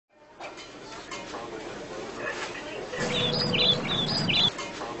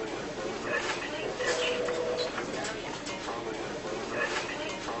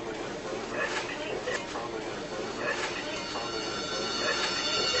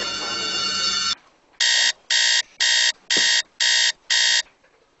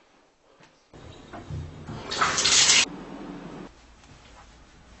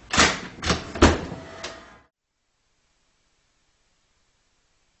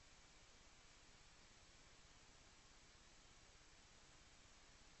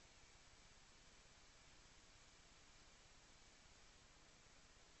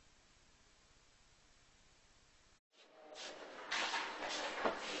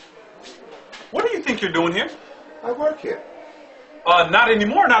What do you think you're doing here? I work here. Not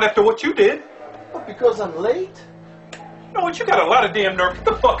anymore, not after what you did. But because I'm late? You know what, you got a lot of damn nerve. Get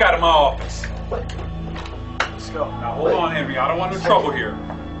the fuck out of my office. Wait. Let's go. Now hold on, Henry. I don't want no trouble here.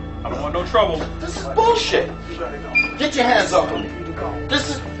 I don't want no trouble. This is bullshit. You gotta go. Get your hands off of me. This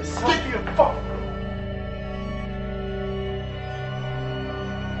is... Get your fuck.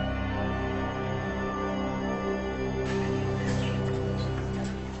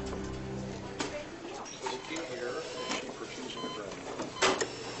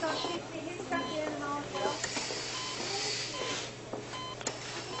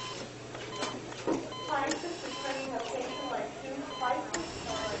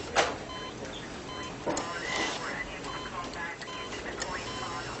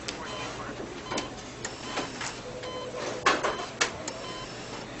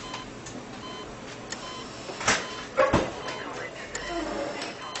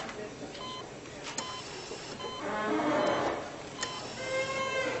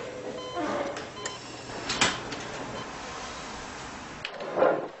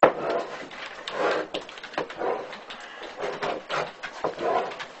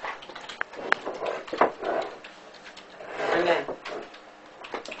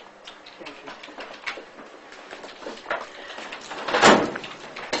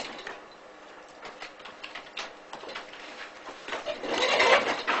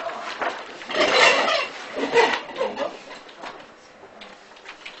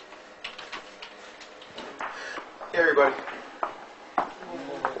 Hey, everybody.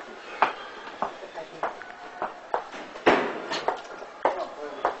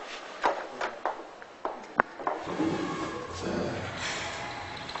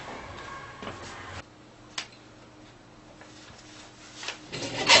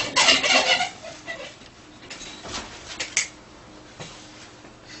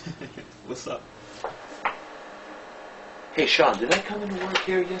 What's up? Hey, Sean, did I come into work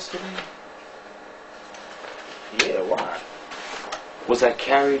here yesterday? Yeah, why? Was I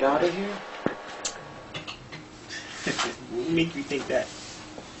carried out of here? What make you think that?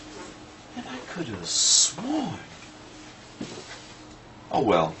 And I could have sworn. Oh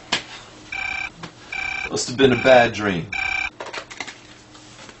well. Must have been a bad dream.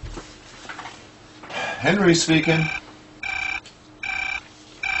 Henry speaking.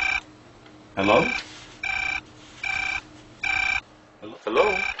 Hello?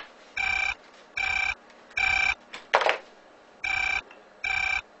 Hello?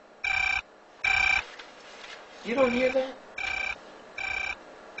 You don't hear that?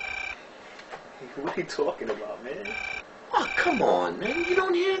 What are you talking about, man? Oh, come on, man. You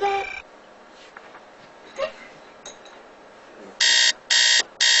don't hear that?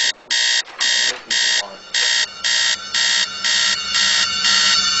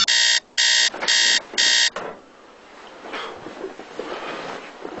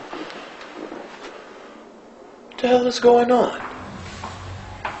 What the hell is going on?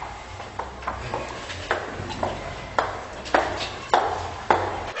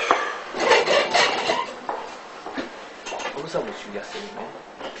 What was up with you yesterday, man?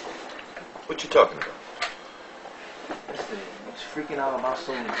 What you talking about? Yesterday, I was freaking out about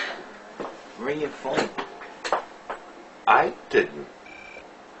some ringing phone. I didn't.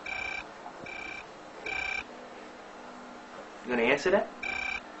 You gonna answer that?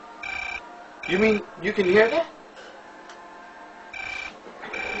 You mean you can hear that?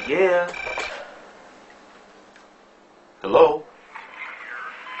 Yeah. Hello?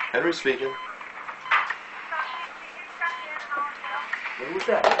 Henry speaking. What was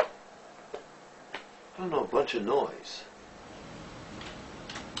that? I don't know, a bunch of noise.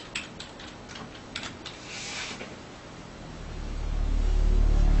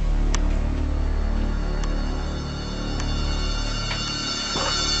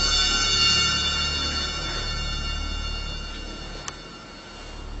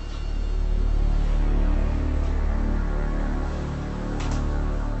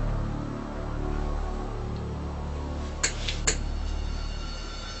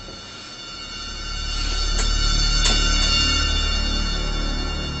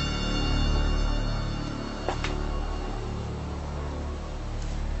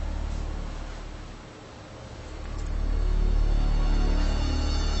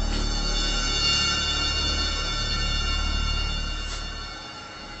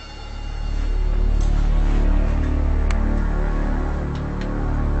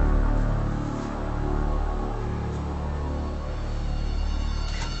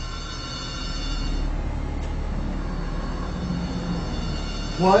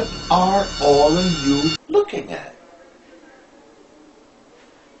 What are all of you looking at?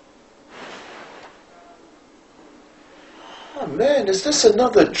 Oh man, is this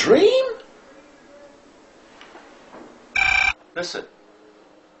another dream? Listen,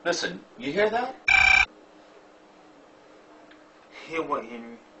 you hear that? Hear what,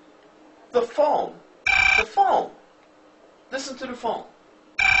 Henry? The phone. The phone. Listen to the phone.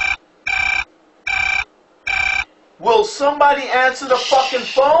 Will somebody answer the fucking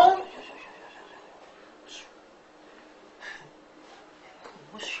phone?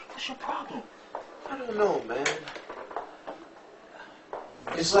 What's your problem? I don't know, man.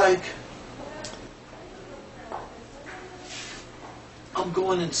 It's like I'm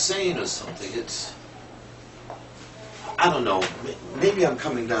going insane or something. I don't know. Maybe I'm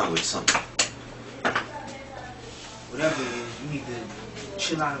coming down with something. Whatever it is, you need to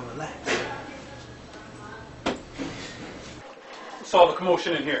chill out and relax. What's all the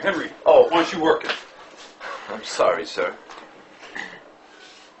commotion in here? Henry, Oh. why aren't you working? I'm sorry, sir.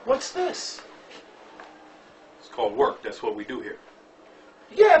 What's this? It's called work. That's what we do here.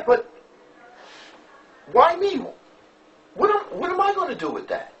 Yeah, but why me? What am I going to do with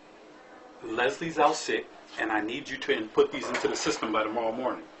that? Leslie's out sick, and I need you to input these into the system by tomorrow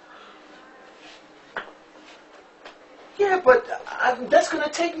morning. Yeah, but that's going to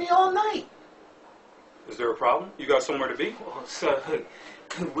take me all night. Is there a problem? You got somewhere to be? Oh, sir,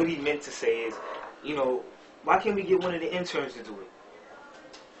 what he meant to say is, why can't we get one of the interns to do it?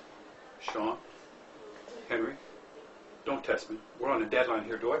 Sean, Henry, don't test me. We're on a deadline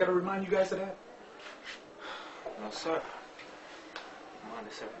here. Do I got to remind you guys of that? No, sir. I'm on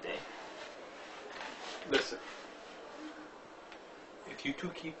this every day. Listen, if you two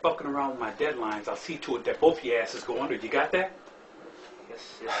keep fucking around with my deadlines, I'll see to it that both your asses go under. You got that? Yes,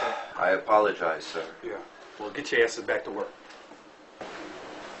 sir. I apologize, sir. Yeah. Well, get your asses back to work.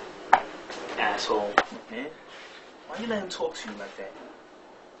 Asshole, man. Why you let him talk to you like that?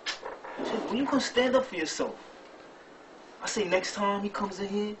 Dude, when you gonna stand up for yourself? I say next time he comes in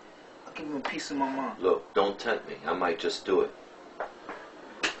here, I'll give him a piece of my mind. Look, don't tempt me. I might just do it.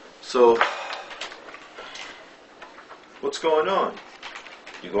 So, what's going on?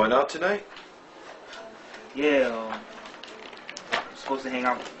 You going out tonight? Yeah, I'm supposed to hang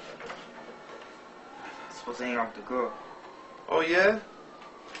out. Supposed to hang out with the girl. Oh, yeah?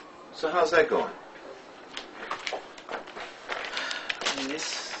 So how's that going? I mean,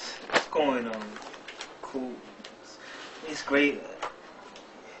 it's going cool. It's great.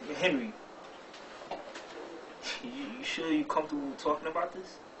 Henry, you sure you comfortable talking about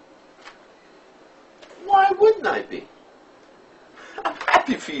this? Why wouldn't I be? I'm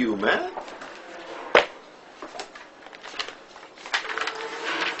happy for you, man.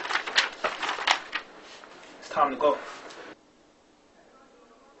 It's time to go.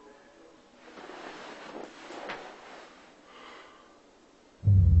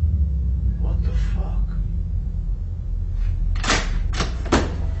 What the fuck?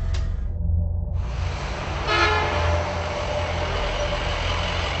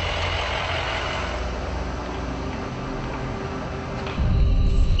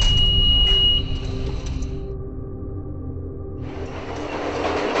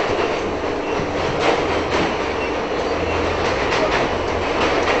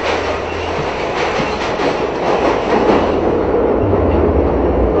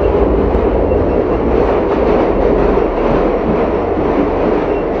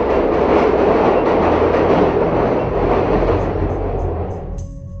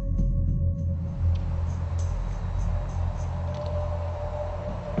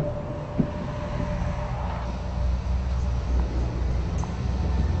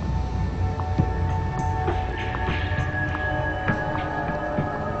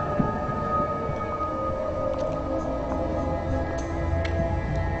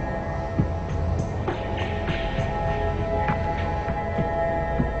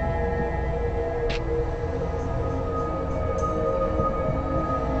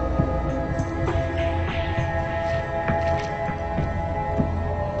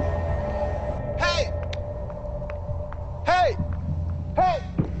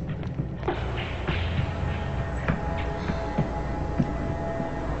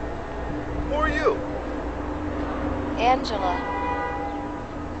 Who are you? Angela.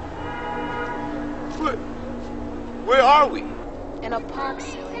 Where are we? In a park,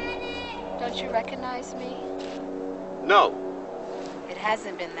 silly. Don't you recognize me? No. It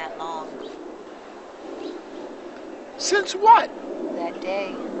hasn't been that long. Since what? That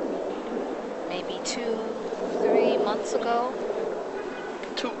day. Maybe 3 months ago.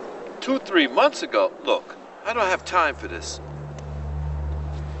 3 months ago? Look, I don't have time for this.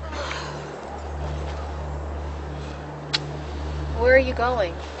 Where are you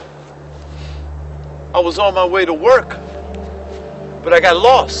going? I was on my way to work, but I got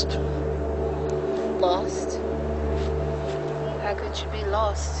lost. Lost? How could you be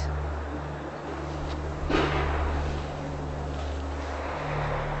lost?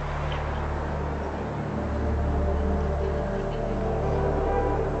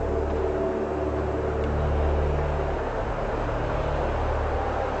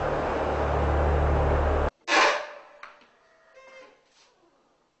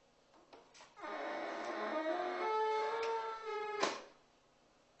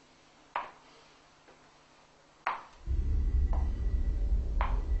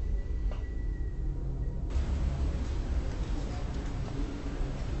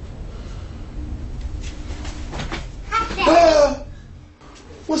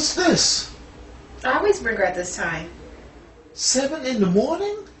 What's this? I always regret this time. 7 in the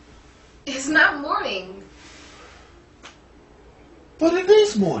morning? It's not morning. But it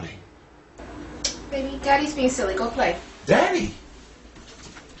is morning. Baby, Daddy's being silly. Go play. Daddy?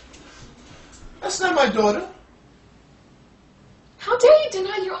 That's not my daughter. How dare you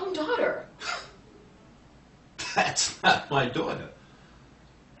deny your own daughter? That's not my daughter.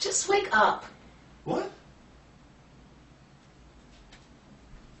 Just wake up. What?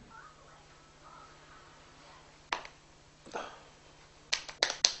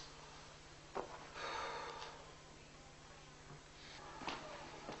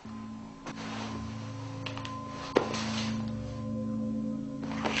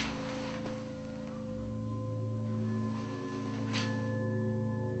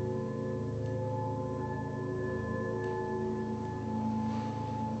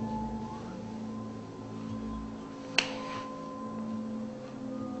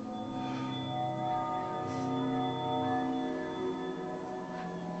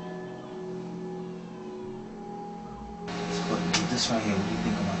 This right here, what do you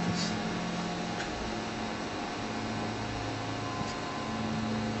think about this?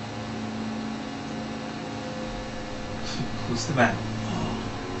 What's the matter?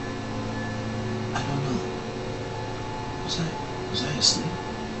 I don't know. Was I asleep?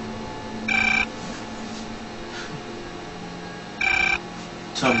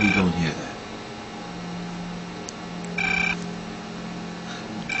 Tell me you don't hear that. I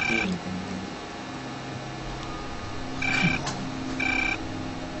don't hear anything,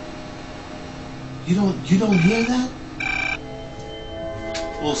 You don't hear that?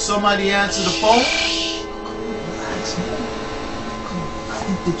 Will somebody answer the phone? Come on, relax, man. Come on, I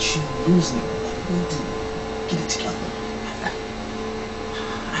think that you're losing it. You need to get it together.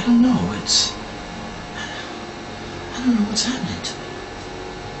 I don't know. I don't know what's happening to me.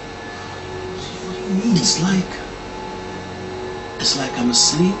 What do you mean? It's like I'm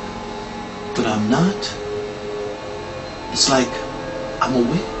asleep, but I'm not. It's like I'm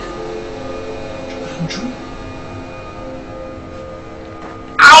awake, but I'm dreaming.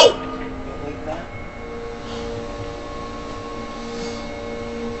 Ow! Like that?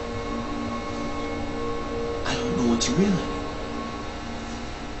 I don't know what's real anymore.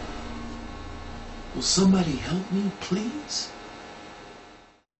 Will somebody help me, please?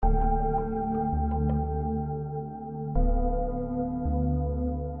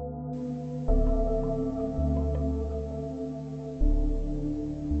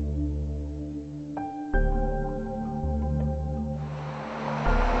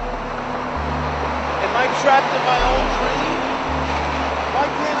 Am I trapped in my own dream? Why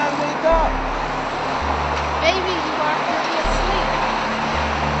can't I wake up? Maybe you are really asleep.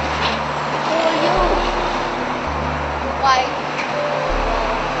 Who are you? Your wife?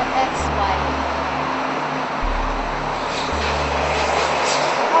 Your ex-wife?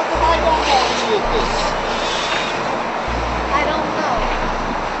 How come I don't know any of this? I don't know.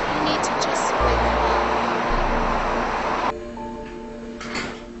 You need to just wake up.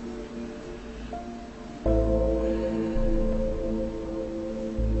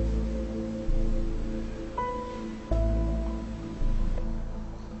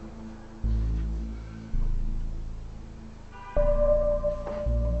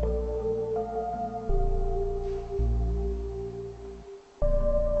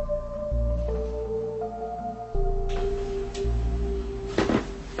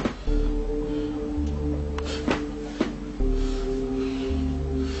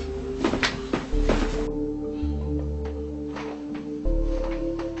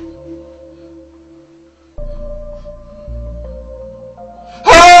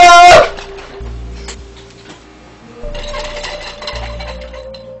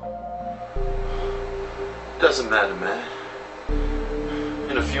 Doesn't matter, man.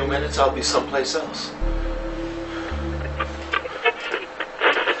 In a few minutes, I'll be someplace else.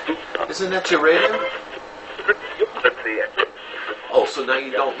 Isn't that your radio? Oh, so now you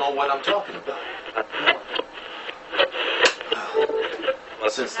don't know what I'm talking about. Well,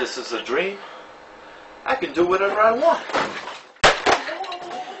 since this is a dream, I can do whatever I want.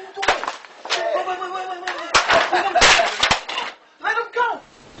 Wait. Let him go.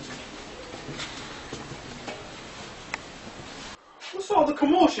 What's all the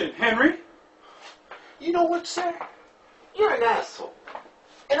commotion, Henry? You know what, sir? You're an asshole.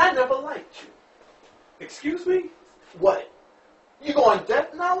 And I never liked you. Excuse me? What? You going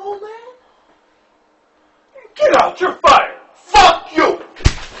deaf now, old man? Get out, you're fired! Fuck you!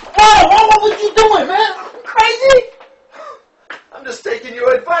 Whoa, what was you doing, man? Crazy? I'm just taking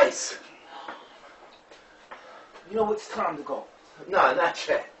your advice. You know it's time to go. Nah, not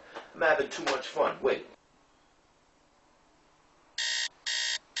yet. I'm having too much fun. Wait.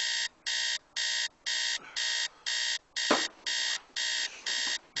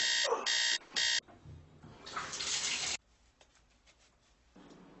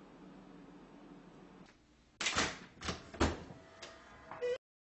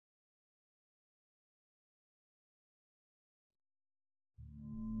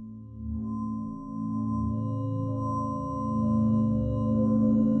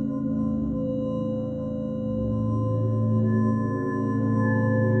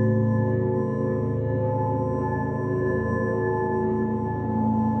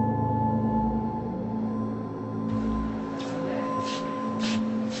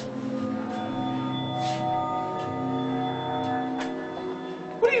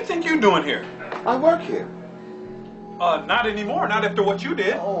 What do you think you're doing here? I work here. Not anymore, not after what you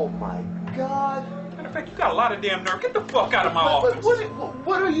did. Oh, my God. Matter of fact, you got a lot of damn nerve. Get the fuck out of my office.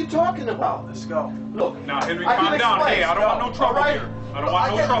 What are you talking about? Let's go. Look. Now, Henry, I calm can down. explain. Hey, I don't want no trouble All right? here. I don't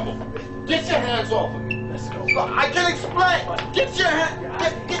want no trouble. Get your hands off of me. Let's go. Look, I can explain. Get your hands.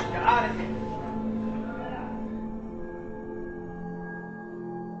 Get. Get out of here.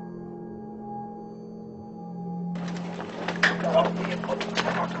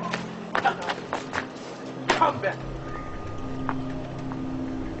 Come back.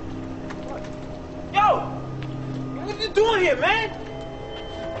 Yo! What you doing here, man?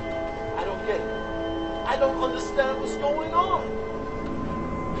 I don't get it. I don't understand what's going on.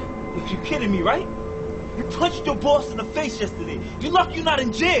 You're kidding me, right? You punched your boss in the face yesterday. You lucky you're not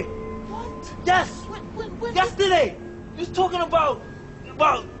in jail. What? Yes. What? Yesterday. You was talking about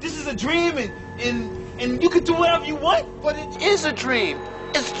this is a dream and you can do whatever you want. But it is a dream.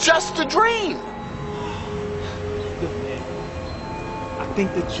 It's just a dream. Look, man. I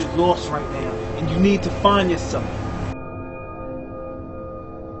think that you're lost right now and you need to find yourself.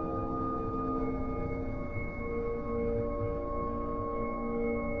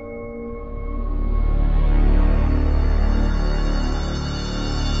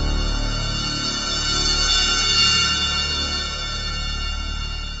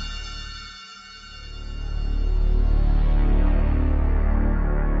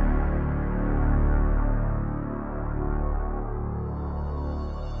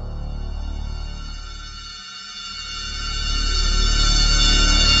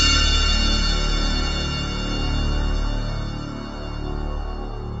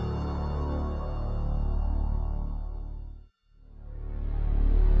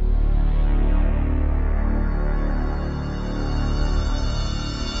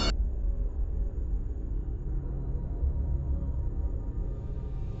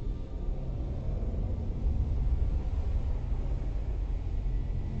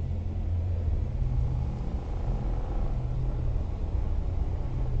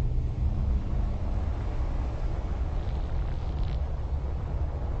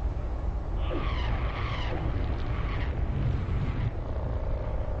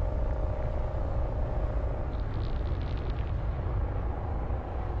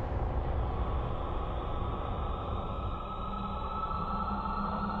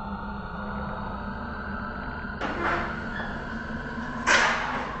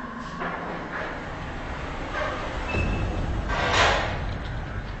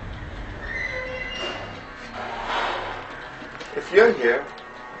 If you're here,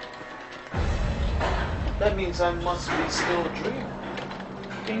 that means I must be still dreaming.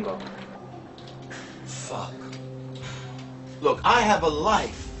 Bingo. Fuck. Look, I have a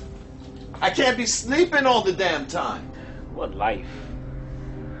life. I can't be sleeping all the damn time. What life?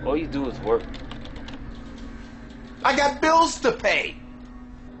 All you do is work. I got bills to pay.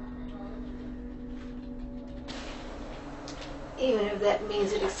 Even if that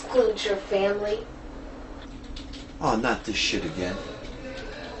means it excludes your family. Oh, not this shit again.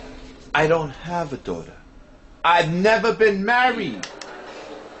 I don't have a daughter. I've never been married.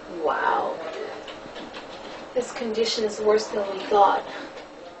 Wow. This condition is worse than we thought.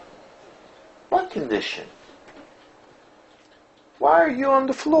 What condition? Why are you on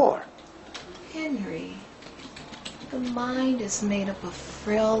the floor? Henry, the mind is made up of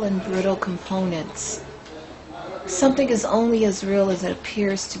frail and brittle components. Something is only as real as it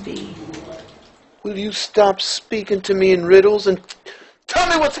appears to be. Will you stop speaking to me in riddles and tell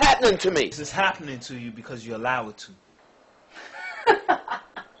me what's happening to me? This is happening to you because you allow it to.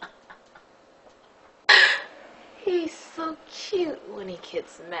 He's so cute when he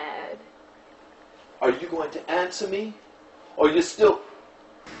gets mad. Are you going to answer me? Or you still...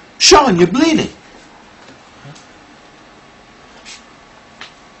 Sean, you're bleeding.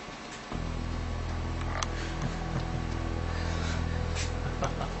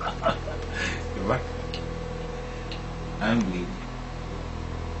 You're right. I'm bleeding.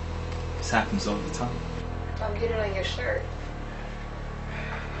 This happens all the time. I'll get it on your shirt.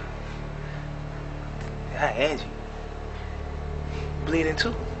 Yeah, Angie. Bleeding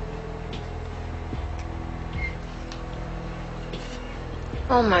too.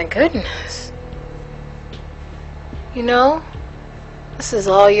 Oh my goodness. You know, this is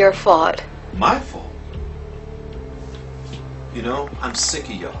all your fault. My fault. You know, I'm sick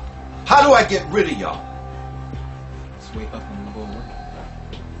of y'all. How do I get rid of y'all? Just wake up and go work.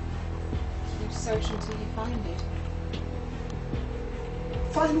 You search until you find it.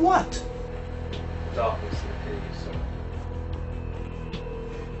 Find what? Darkness in the pit of your soul.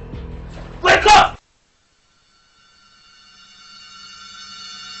 Wake up!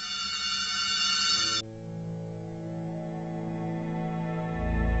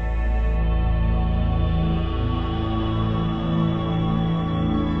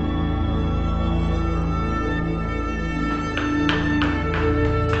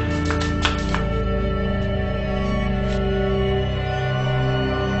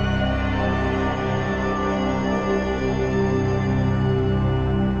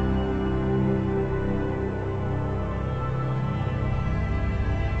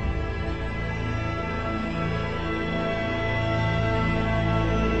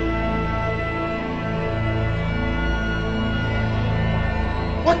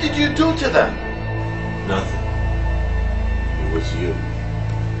 What did you do to them? Nothing. It was you.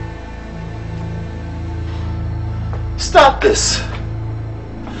 Stop this.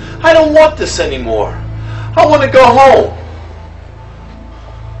 I don't want this anymore. I want to go home.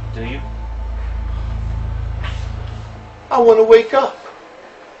 Do you? I want to wake up.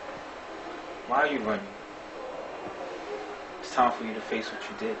 Why are you running? It's time for you to face what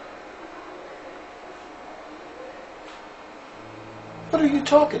you did. What are you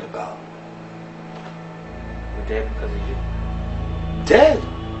talking about? We're dead because of you. Dead?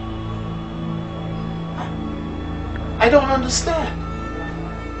 I don't understand.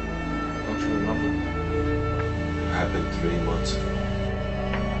 Don't you remember? It happened 3 months ago.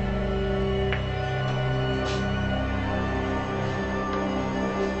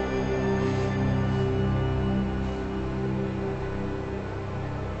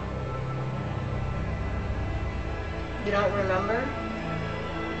 You don't remember?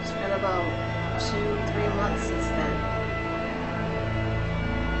 It's been about 2-3 months since then.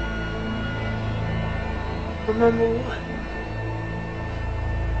 Remember what?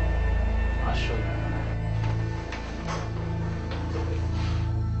 I'll show you.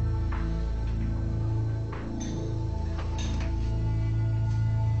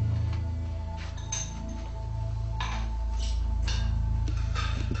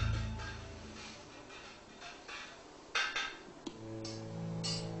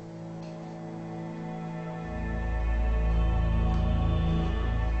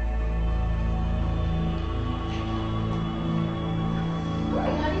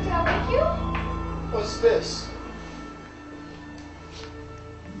 What's this?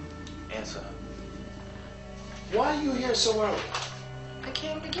 Answer. Why are you here so early? I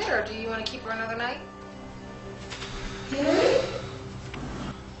came to get her. Do you want to keep her another night?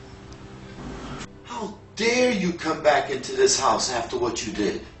 How dare you come back into this house after what you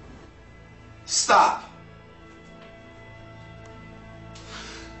did? Stop.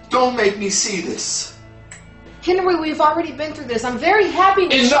 Don't make me see this. Henry, we've already been through this. I'm very happy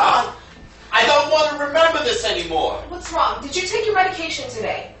with Enough! I don't want to remember this anymore. What's wrong? Did you take your medication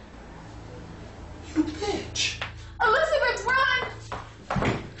today? You bitch. Elizabeth, run!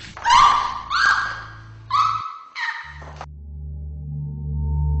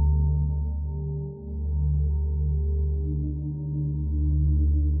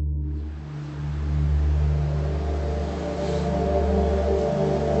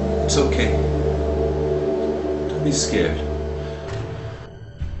 It's okay. Don't be scared.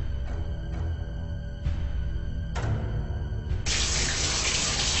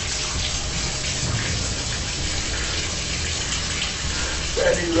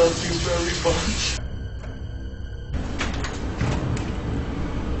 love you very much.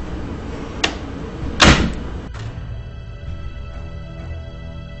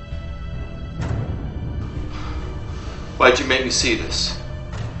 Why'd you make me see this?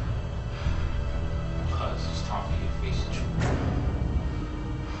 Because it's time for you to face the truth.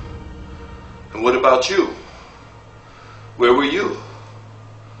 And what about you? Where were you?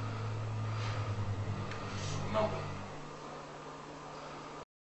 Remember.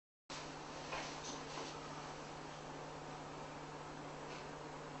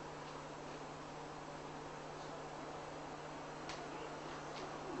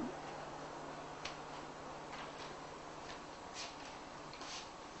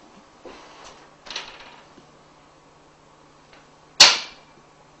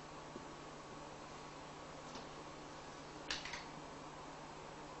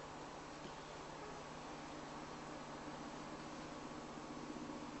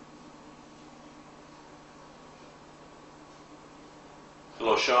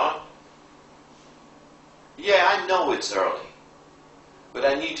 Hello, Sean? Yeah, I know it's early, but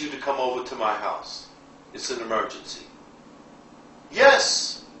I need you to come over to my house. It's an emergency.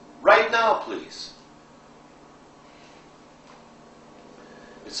 Yes, right now, please.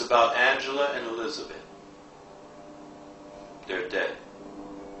 It's about Angela and Elizabeth. They're dead.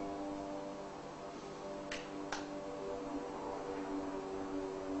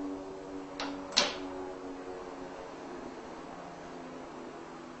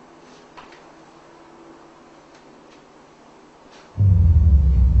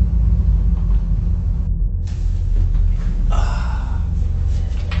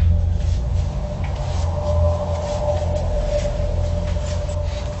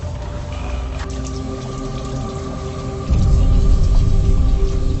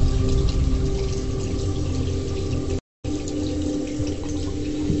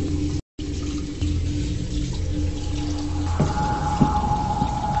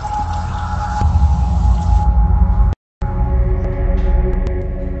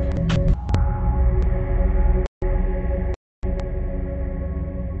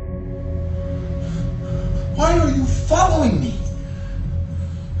 Why are you following me?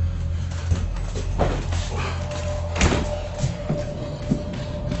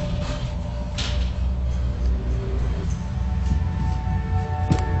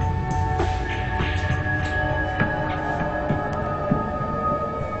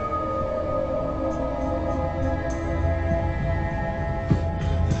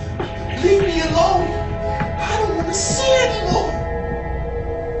 Leave me alone. I don't want to see anymore.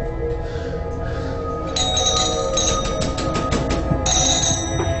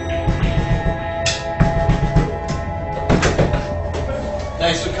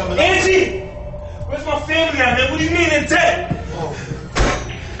 Thanks for coming. Angie! Where's my family at, man? What do you mean they're dead? Oh,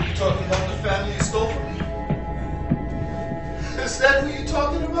 you talking about the family you stole from me? Is that who you're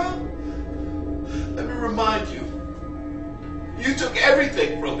talking about? Let me remind you. You took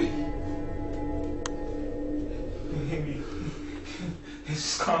everything from me. Baby,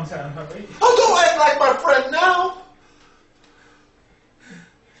 just calm down, all right? Oh, don't act like my friend now.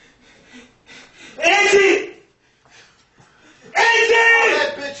 Angie! Angie!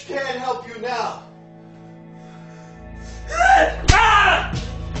 That bitch can't help you now. Ah! Ah!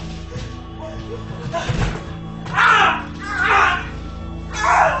 Ah!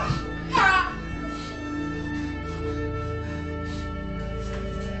 Ah!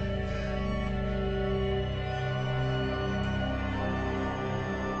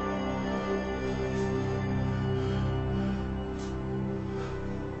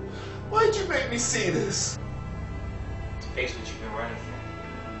 Why'd you make me see this? Face what you've been running from.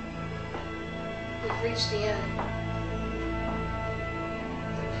 We've reached the end.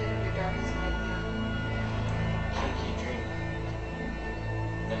 The pit of your darkest nightmare. Can't keep dreaming.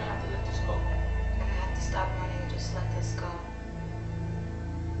 Then I have to let this go. You're gonna have to stop running and just let this go.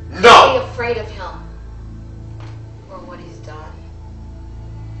 No! Be afraid of him. Or what he's done.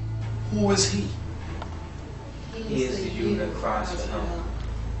 Who is he? He is the you that cries for help.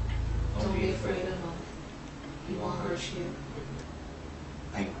 Don't be afraid of him. He won't hurt you.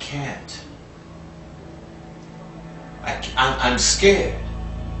 I can't. I'm scared.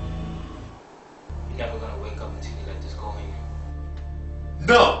 You're never gonna wake up until you let this go on you.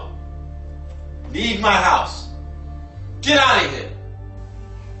 No! Leave my house. Get out of here.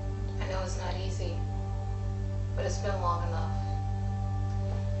 I know it's not easy, but it's been long enough.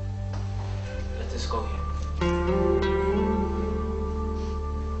 Let this go here.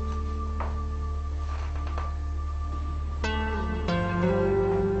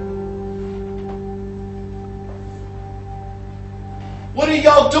 What are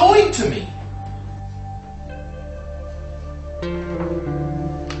y'all all doing to me?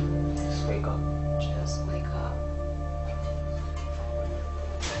 Just wake up. Just wake up.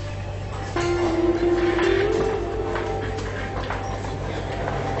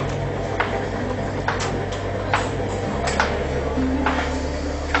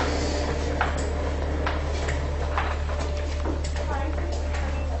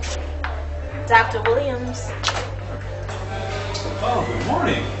 Dr. Williams. Oh, good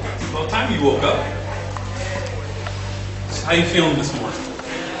morning. It's about time you woke up. So how you feeling this morning?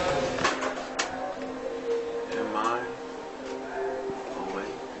 Am I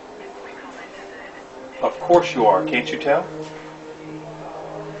awake? Of course you are. Can't you tell?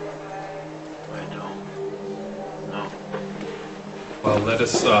 I don't know. Well, let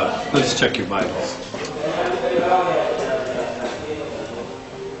us check your vitals.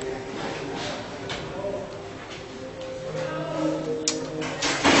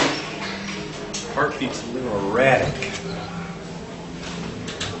 Heartbeat's a little erratic.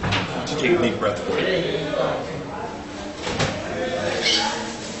 Why don't you take a deep breath for me?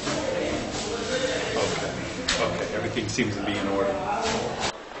 Okay, everything seems to be in order.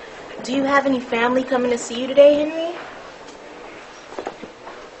 Do you have any family coming to see you today, Henry?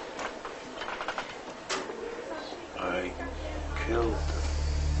 I killed her.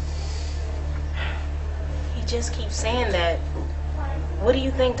 He just keeps saying that. What do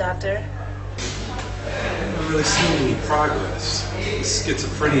you think, Doctor? I haven't really seen any progress.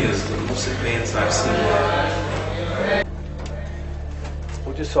 Schizophrenia is the most advanced I've seen yet.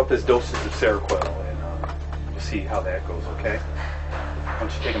 We'll just up his dosage of Seroquel and we'll see how that goes, okay? Why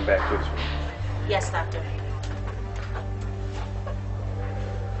don't you take him back to his room? Yes, Doctor.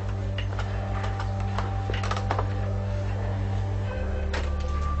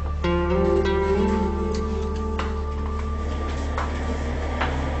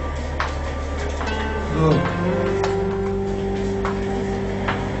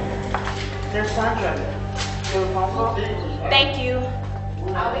 There's Sandra. You have a phone call? Thank you.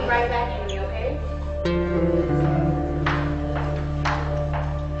 I'll be right back, Henry, okay?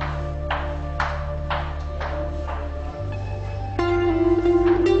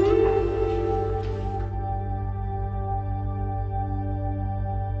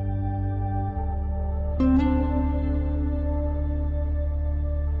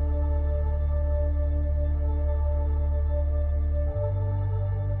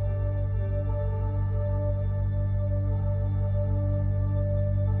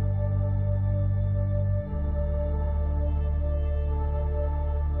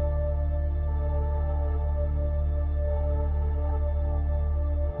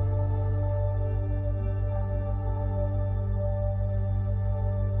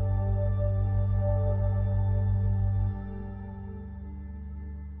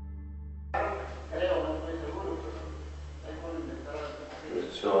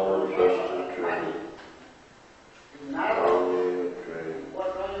 It's all just a dream.